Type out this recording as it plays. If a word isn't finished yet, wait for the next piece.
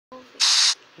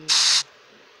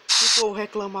for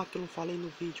reclamar que eu não falei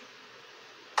no vídeo.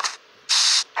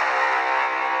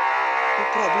 O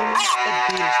problema é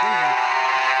deles, não é?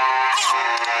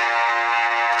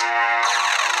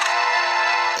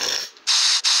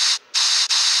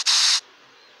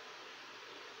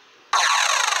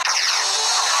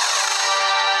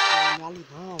 Não é ali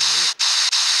não, velho.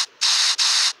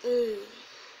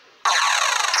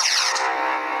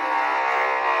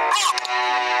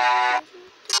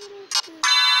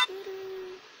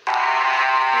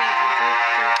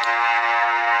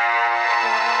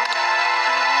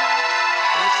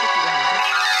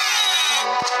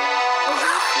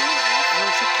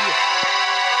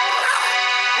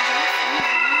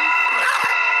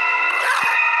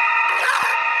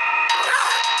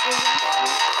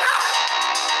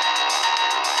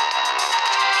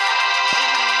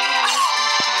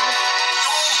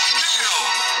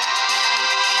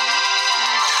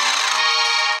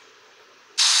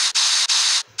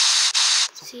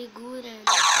 Segura.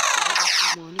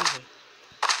 Mano, velho.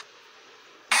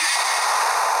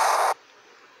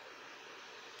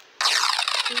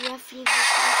 Eu já fiz o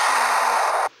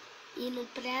cachorro indo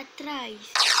pra trás.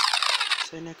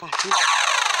 Isso aí não é cachorro.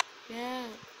 Não.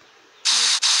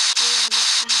 O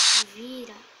carro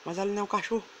vira. Mas ali não é um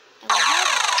cachorro.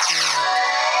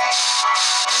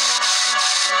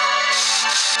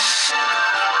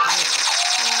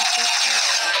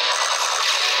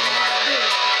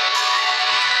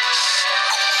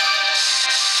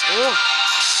 Oh!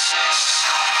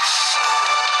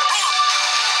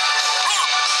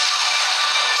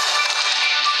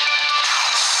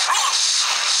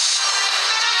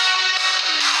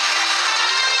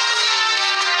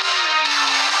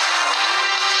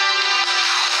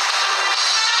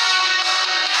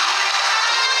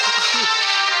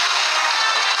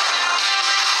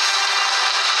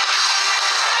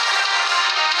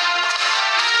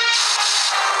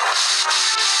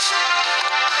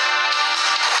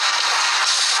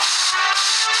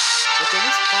 Eu tenho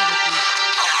uma espada aqui.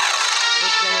 Eu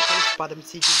já vi aquela espada me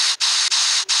seguindo.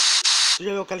 Tu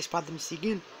já viu aquela espada me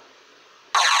seguindo?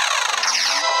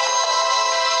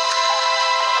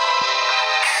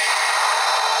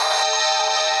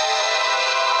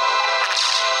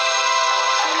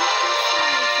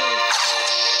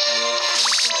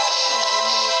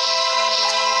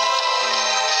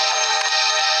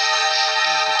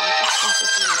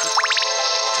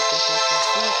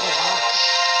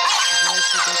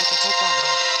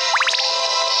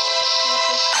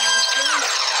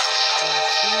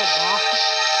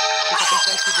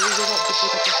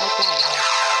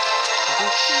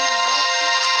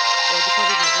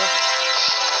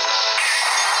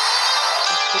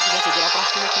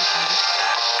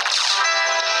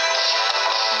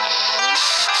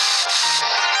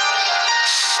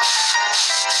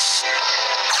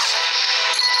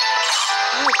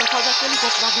 Eu quero fazer aquele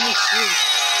golpe lá do morcego.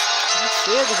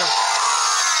 Morcego, velho.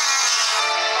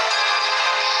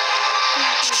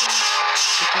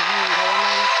 Eu tô vindo lá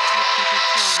na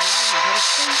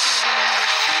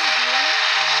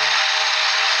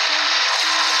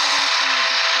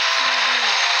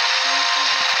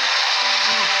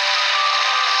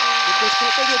depois que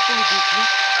eu peguei o pulo duplo, né?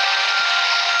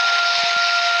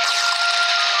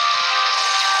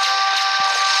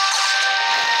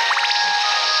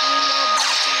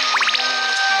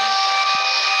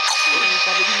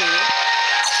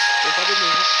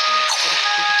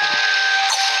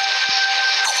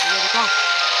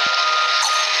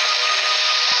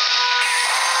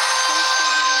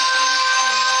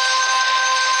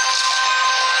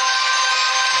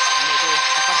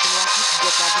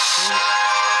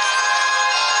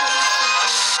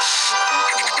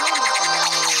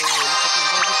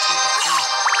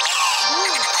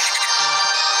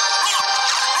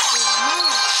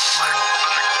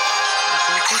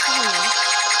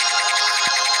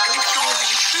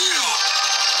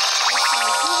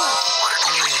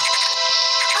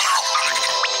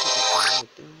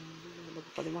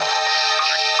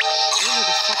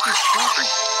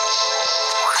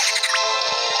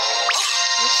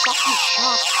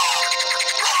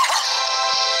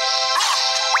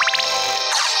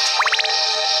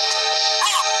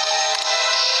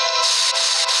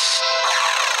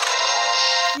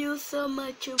 Se o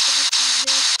Samantha vai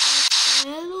fazer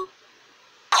castelo,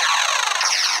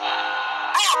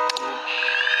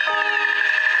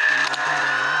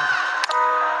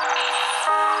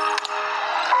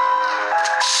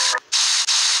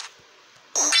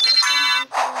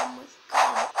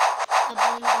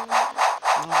 abandonada.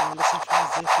 Não, manda sem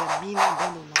fazer, que é Mina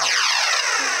Abandonada.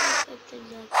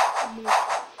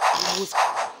 Música.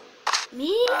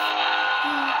 Mina.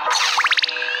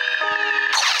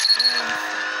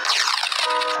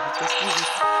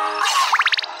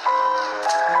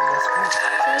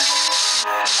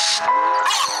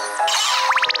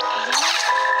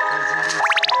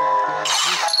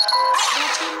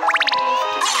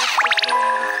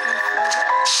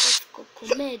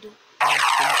 medo. Tem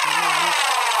que ir ali.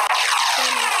 Você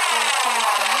não está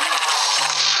também?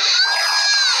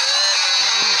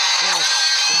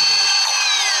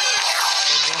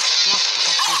 Eu gosto de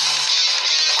Castlevania.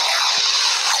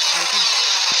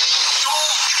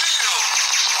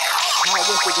 Ah, eu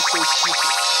gostei do seu estilo.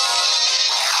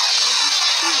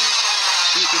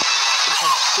 Ele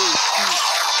faz seu estilo.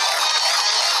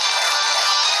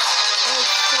 Eu sou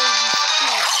estilo.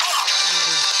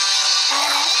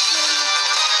 Parece que ele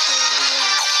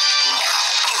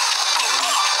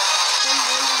quando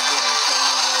ele virar aquele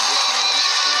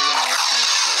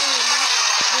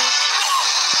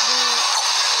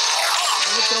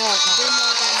Loirocard, do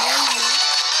Mega Man, né?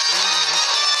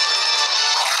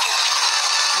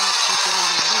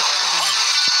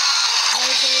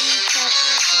 Mas ele tá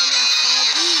passando a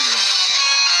fadinha.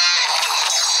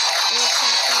 Ele tá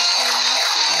passando a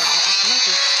fadinha.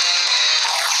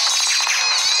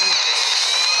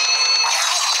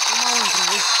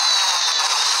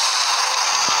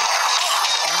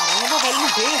 Caramba, velho, não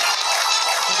deixa.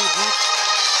 Cadê o gato?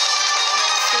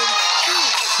 Seu estilo?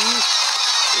 Sim.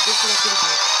 Eu vou por aquele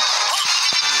gato.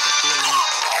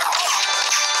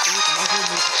 Eita, mais um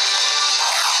medo.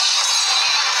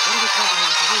 Bora ver que vai morrer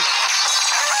dessa vez?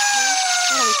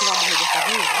 Bora ver que vai morrer dessa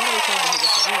vez? Bora ver que vai morrer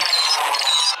dessa vez?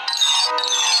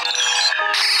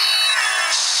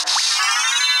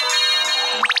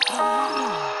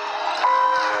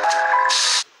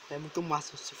 É muito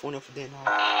massa o Symphony of the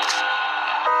Night.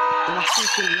 Tem uma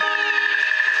switch ali.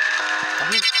 Tá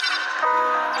vendo?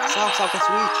 Sabe o que é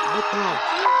switch? Botão.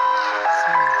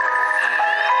 Sim.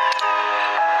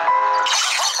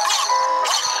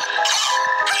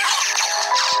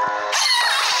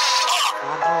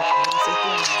 Ah, droga, não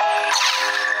acertou ainda.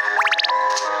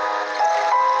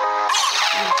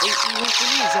 Não foi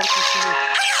nem zero com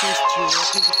seu estilo. Eu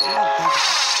acredito que foi uma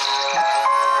dúvida.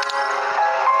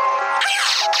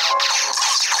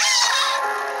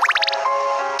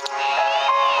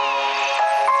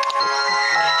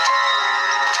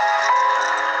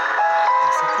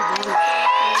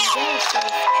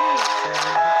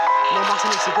 Não basta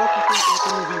nesse igual que eu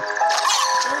não vi.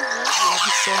 Ele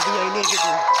absorve a energia do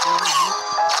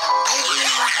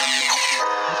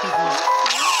rapidinho.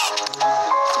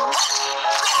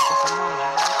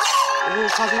 Eu vou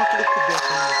fazer uma coisa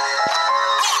coberta ainda.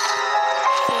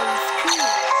 Sim.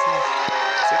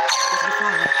 Você consegui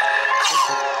fazer.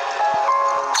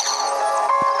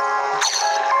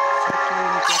 Será que o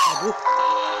não acabou?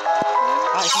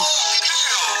 Ah, aqui.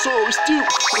 Sou Steel!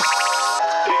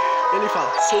 Ele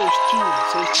fala, sou Steel. Ah,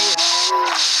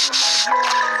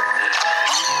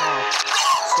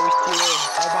 sou Steel,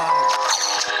 rouba algo.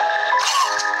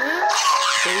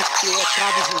 Sou Steel é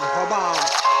traduzindo, rouba algo.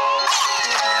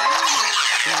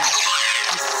 Sim.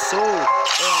 E sou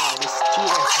é Steel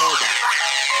é rouba.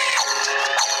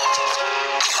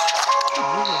 Que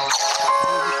burro,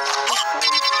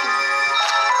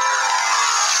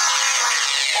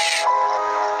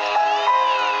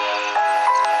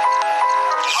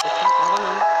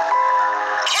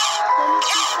 Como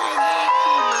que sai daqui,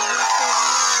 mano?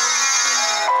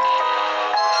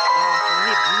 ah, que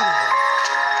neblina, velho.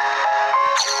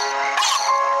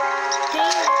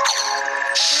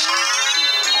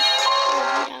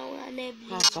 Virar uma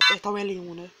neblina. Ah, só apertar o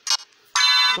L1, né?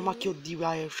 Chama aqui o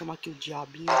diabo, chama aqui o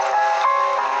diabinho.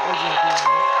 Olha o diabinho,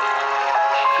 né?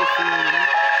 Fofinho, né?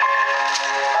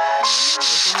 Eu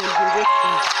chamo ele de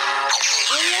Requiem.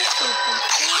 Ele é seu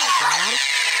parceiro? Claro.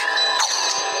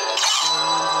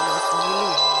 Ele é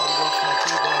familiar, igual a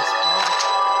fadinha, igual a espada.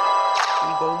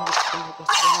 Igual o morcego, eu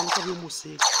posso ganhar, nunca vi um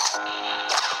morcego.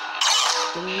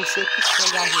 Tem um morcego que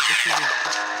pega a gente desse jeito.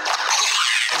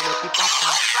 Ele é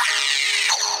pipacá.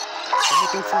 Também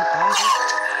tem um fantasma.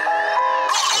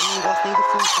 Eu não gosto nem do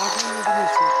fantasma nem do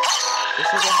morcego. Eu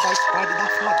só gosto da espada e da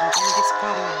fadinha, também desse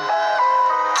carinha.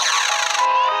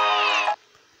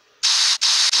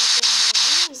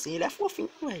 Sim, ele é fofinho,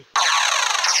 velho.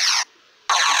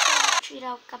 E se eu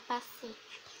tirar o capacete?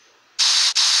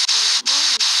 Ele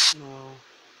morre? Não.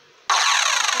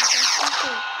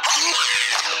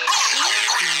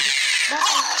 Dá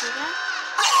pra tirar?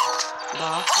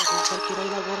 Dá, eu não quero tirar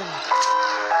ele agora não.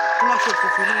 Tu não achou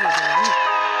fofinho não, né?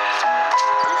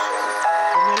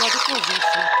 É melhor do que eu vi sim,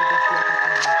 que deve ter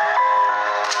atacado a gente.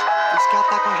 Os que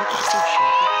atacam a gente são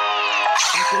chatos.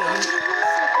 Aquele ali. Quando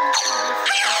você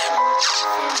passar desse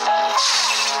castelo, você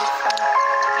não vai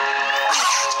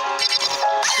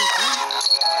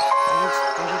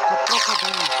A gente pode trocar de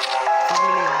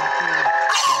familiar com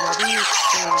o diabinho,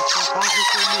 com o fantasma e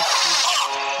com o morcego.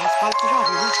 A espada tu já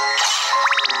viu, né?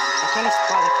 Aquela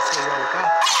espada que saiu do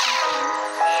Alucard.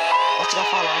 Pode tirar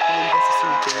falar quando ele vai se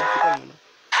subir, ele fica ali, né?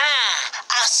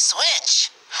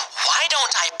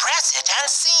 Press it and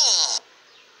see.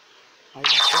 Aí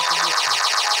nós temos que mexer.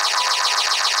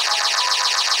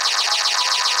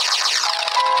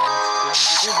 Nossa,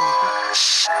 ajudou muito,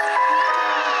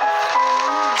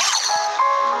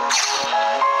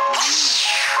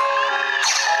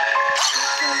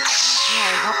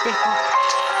 eu vou apertar.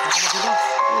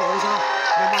 Eu vou usar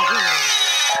minha magia nova.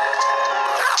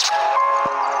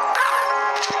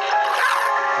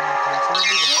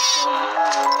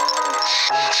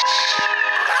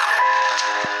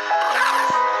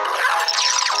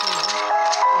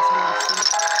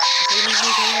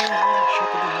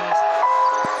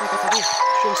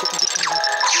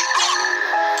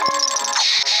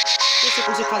 Deixa eu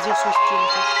consigo fazer o seu estilo,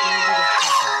 tá?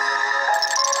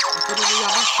 Eu tô no meio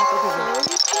mais chata do jogo.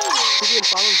 Tu viu ele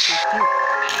falando do seu estilo?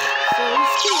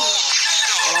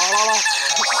 Olha lá, olha lá.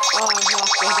 Ah, já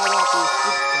acordava lá pro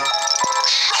puta.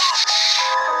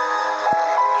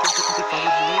 Deixa eu ver se eu consigo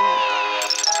fazer de novo.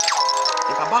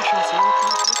 Tem que abaixar, senão eu não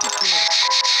pega.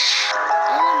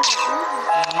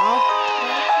 Não.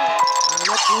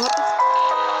 Não é planta.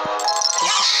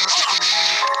 Essa chata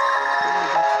demais.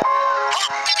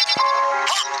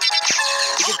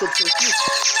 Você gostou do seu estilo?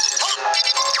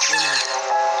 Ou não?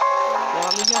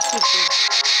 Ela nem me acertou.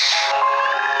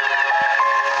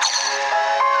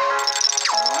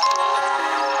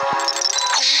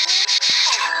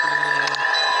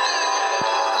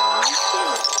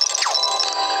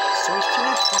 Seu estilo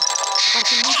é foda. Tá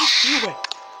parecendo muito estilo, velho.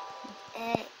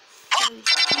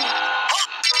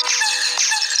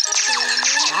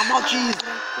 Ah, maldito!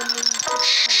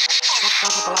 Só que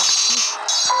essa palavra aqui.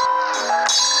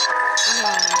 Olha lá,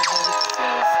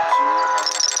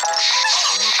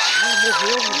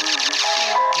 morreu, mano.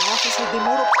 Nossa, você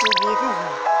demorou pra morrer, viu,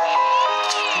 velho?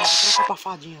 Vou trocar pra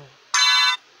fadinha, velho.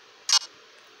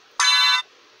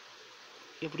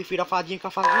 Eu prefiro a fadinha que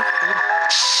a fadinha pura.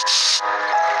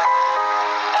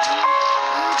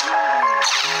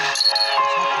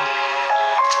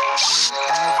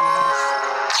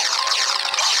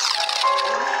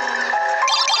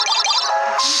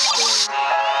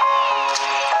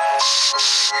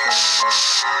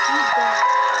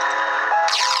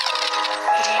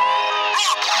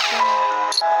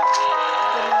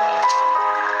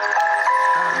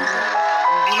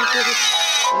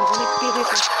 Eu não vou nem perder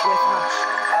tempo com essa racha.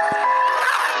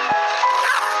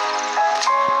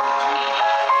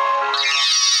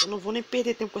 Eu não vou nem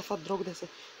perder tempo com essa droga dessa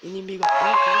inimiga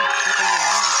preta, né? Chata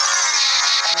demais.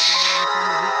 Vai demorar pra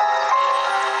morrer.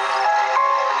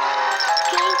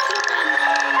 Quem que tá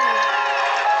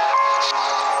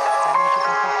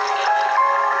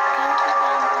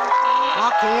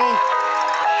Ah, quem?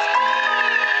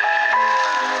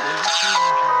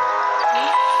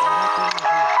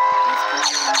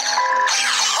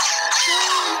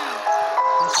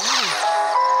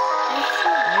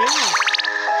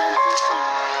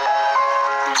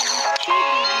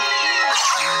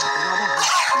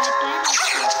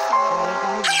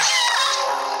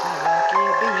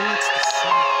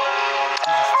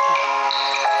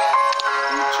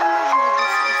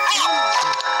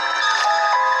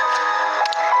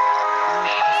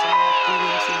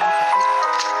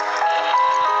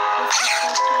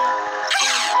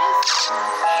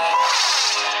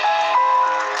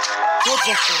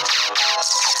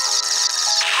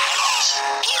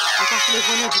 A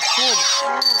Castlevania de fogo.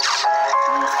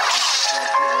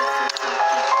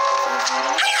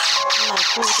 Não,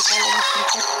 pô, eu tô falando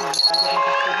explicar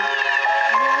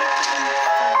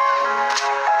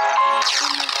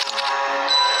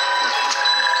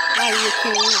aí,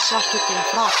 quem tu acha que quem é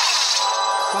fraco?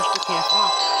 Tu acha que quem é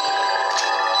fraco?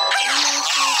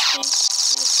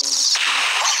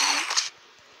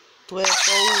 Tu é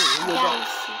só o Yoga.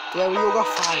 Tu é o Yoga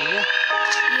Fire, né?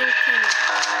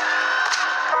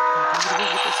 Eu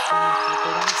vou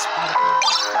pegar uma espada, cara.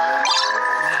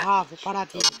 Ah, vou parar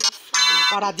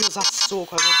de usar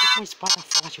soco agora. Tô com uma espada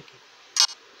forte aqui.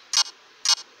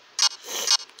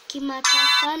 Que matar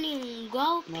só em um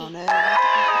golpe? Não, né? Mata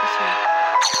com assim.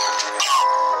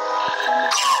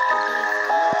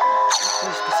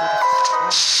 Não especial dessa espada,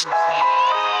 não sei.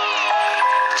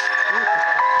 Eita,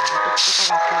 eu tô com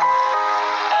pagar tudo.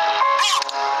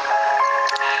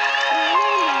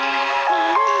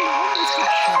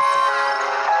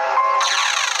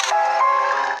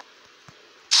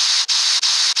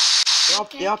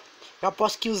 Eu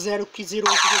aposto que o Zero que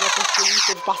zerou esse jogo, eu aposto que ele não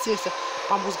teve paciência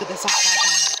com a música dessa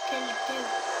página.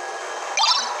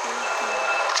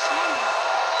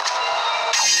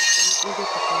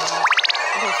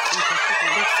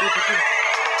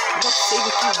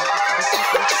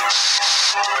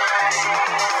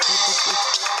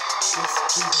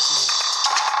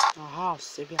 Ah,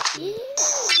 você vê aqui.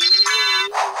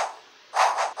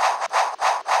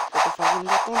 fazendo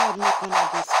detonado no meu canal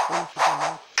desse plano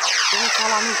final. Se eu não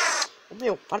falar no... Ô,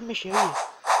 meu, para de mexer aí.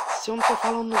 Se eu não tô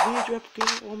falando no vídeo é porque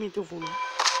eu aumentei o volume.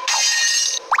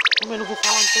 Também não vou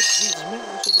falar em todos os vídeos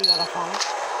mesmo, não sou obrigado a falar.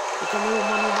 E também o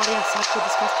Mano Maria sabe que eu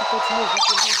descasco todos os meus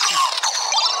vídeos.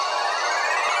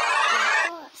 Eu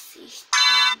tô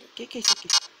assistindo. Que é isso aqui?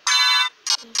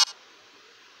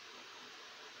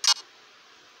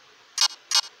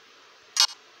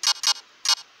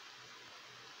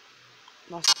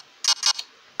 Nossa.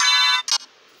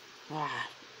 Ah.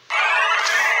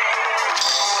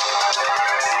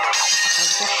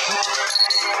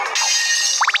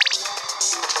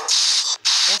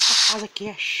 Essa casa aqui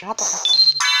é chata pra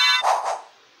caramba.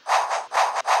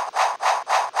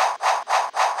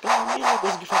 Pelo menos eu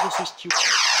consegui fazer o seu estilo.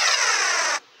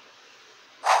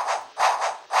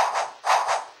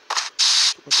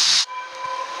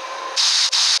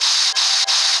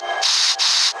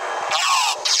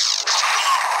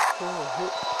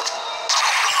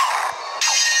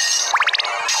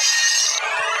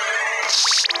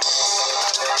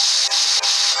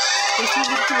 Esse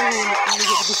vídeo que no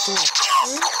jogo do som. Esse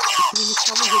menino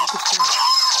tá no jogo do som.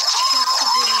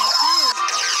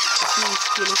 Esse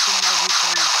esqueleto maldito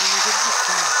aí, tá no jogo do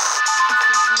som.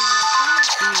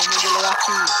 Sim, o nome dele é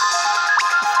aqui.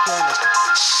 Esqueleto.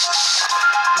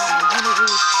 Ah, imagina ver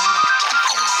esse cara.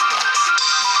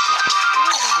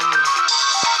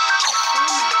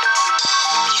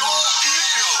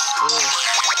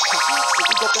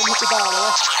 Esse golpe é muito da hora,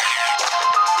 né?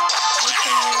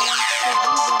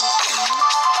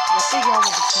 Já peguei uma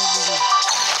do cima do jogo.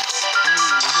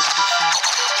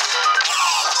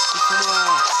 Isso é uma...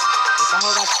 Eu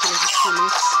carregar aqueles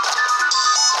esqueletos.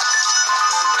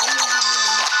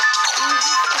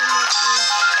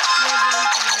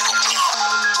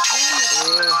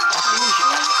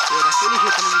 Daquele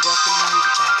jeito eu não igual aquele inimigo,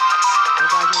 tá?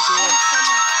 Mas a gente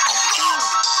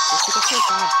eu fico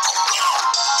sentado.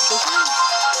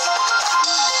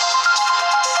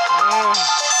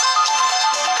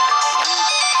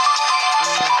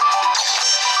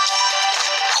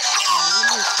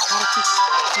 Esse cara aqui,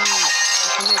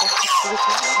 esse negócio de fogo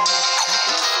tá legal.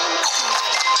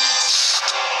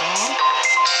 Claro.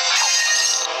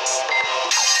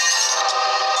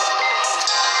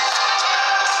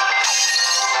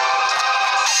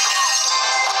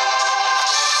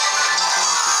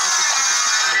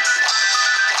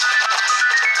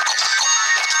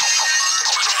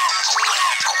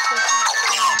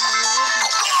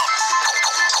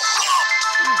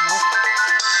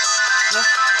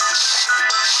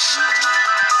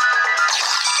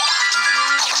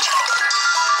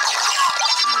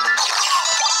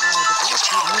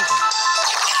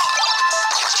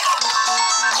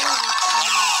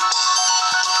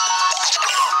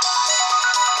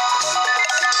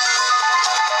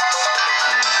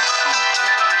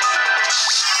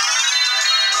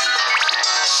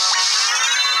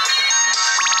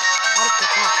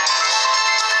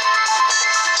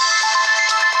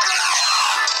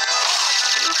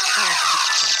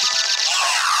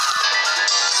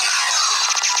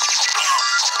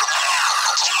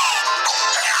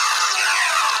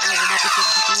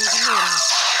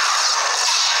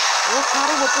 Ô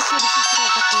caramba, por que ele se tirou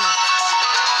da tela?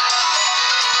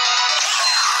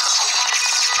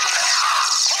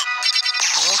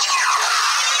 Ó.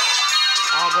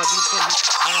 Água bem bonita.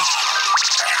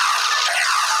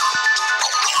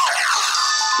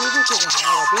 Tudo que ganha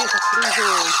água bem, tá preso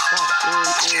o espaço.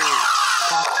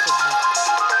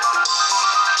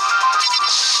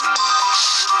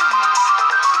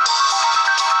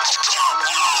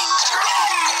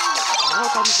 Não,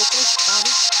 tá me depressado,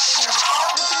 hein?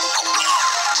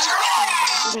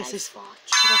 Deixa eu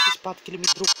ver essa espada que ele me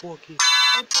dropou aqui.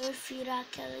 Eu prefiro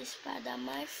aquela espada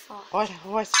mais forte.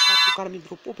 Olha essa espada que o cara me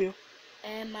dropou, meu.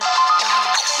 É mais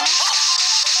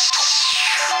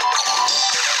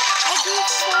é de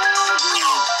fogo.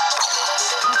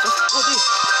 Nossa, esse poder.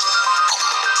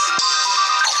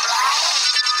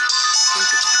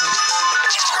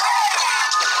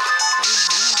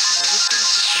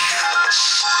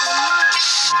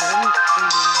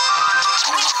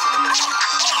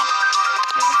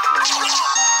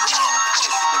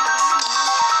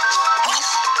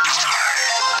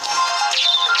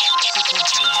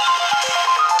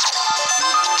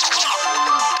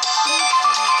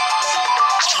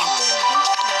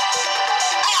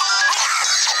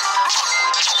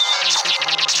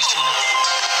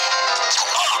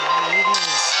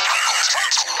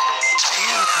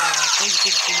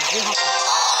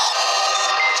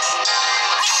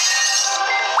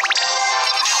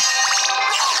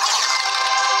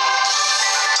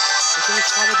 Eu tenho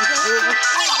espada de fogo.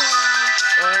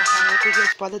 peguei a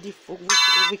espada de fogo,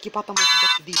 eu vou equipar também esse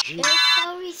daqui de gelo. Eu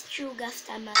só o Steel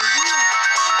gastar magia.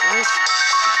 Oi?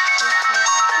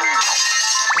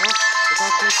 Ó, eu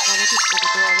tava com a espada de fogo, eu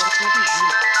tô agora com a de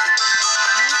gelo.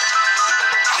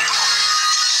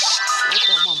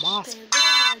 Opa, uma massa. Pegou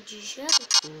a de gelo?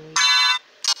 Foi.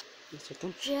 Isso é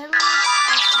tanto. Gelo.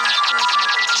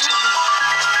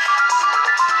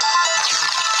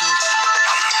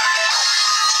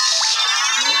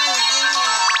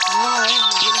 Não, é,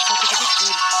 o gelo é só coisa de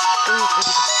fogo. Tem o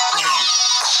poder dessa espada aqui.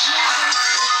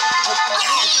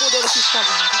 Olha o poder dessa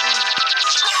espada aqui.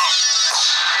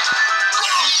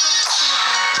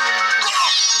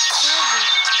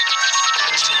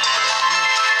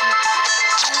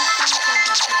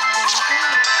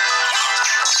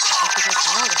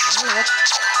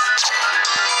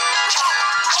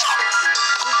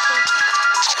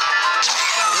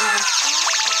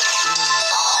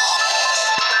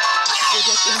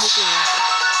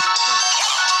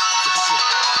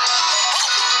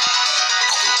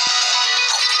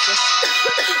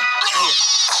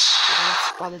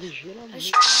 Espada de gelo,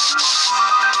 esse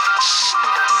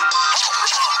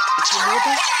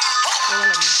muda, olha lá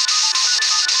mesmo.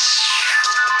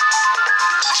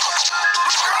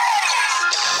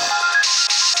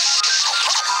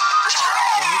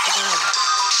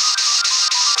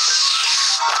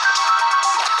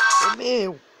 Ô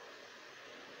meu!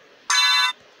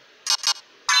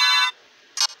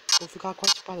 Vou ficar com a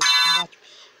espada de combate.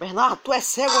 Bernardo, tu é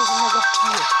cego ou não aqui?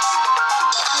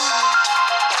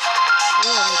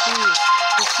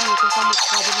 Eu tenho que tentar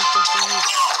mostrar no telefone.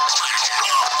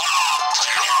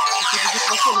 Eu preciso de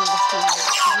funcionar bastante.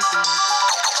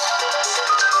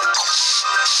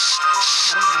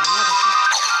 Nada aqui.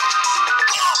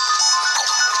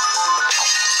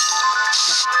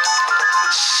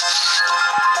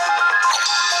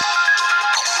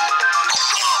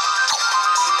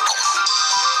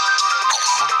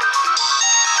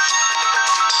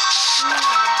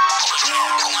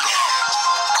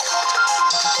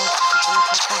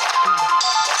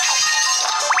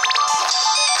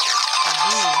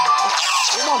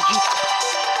 Maldito!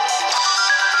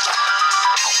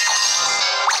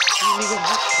 Esse inimigo é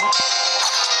muito forte.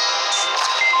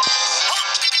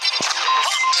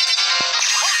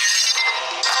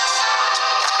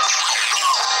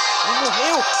 Ele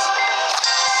morreu!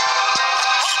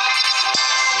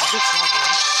 Vou deixar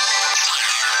agora.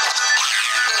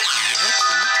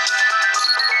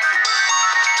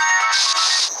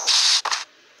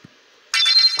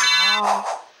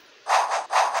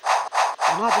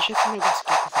 Não, deixa esse negócio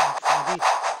aqui pra fazer.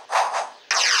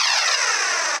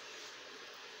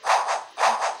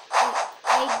 É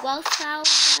igual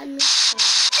salvar no céu.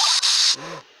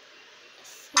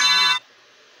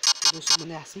 O Deus Sama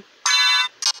não é assim?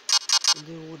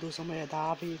 O Deus Sama é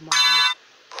da Ave Maria.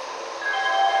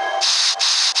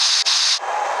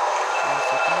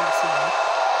 Nossa, tá nesse mundo.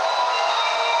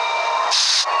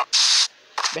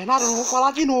 Bernardo, eu não vou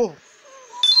falar de novo.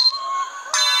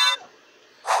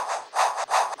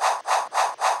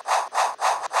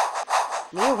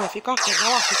 Meu, vai ficar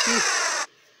nossa aqui.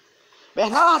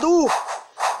 Bernardo!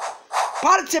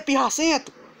 Para de ser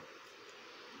pirracento!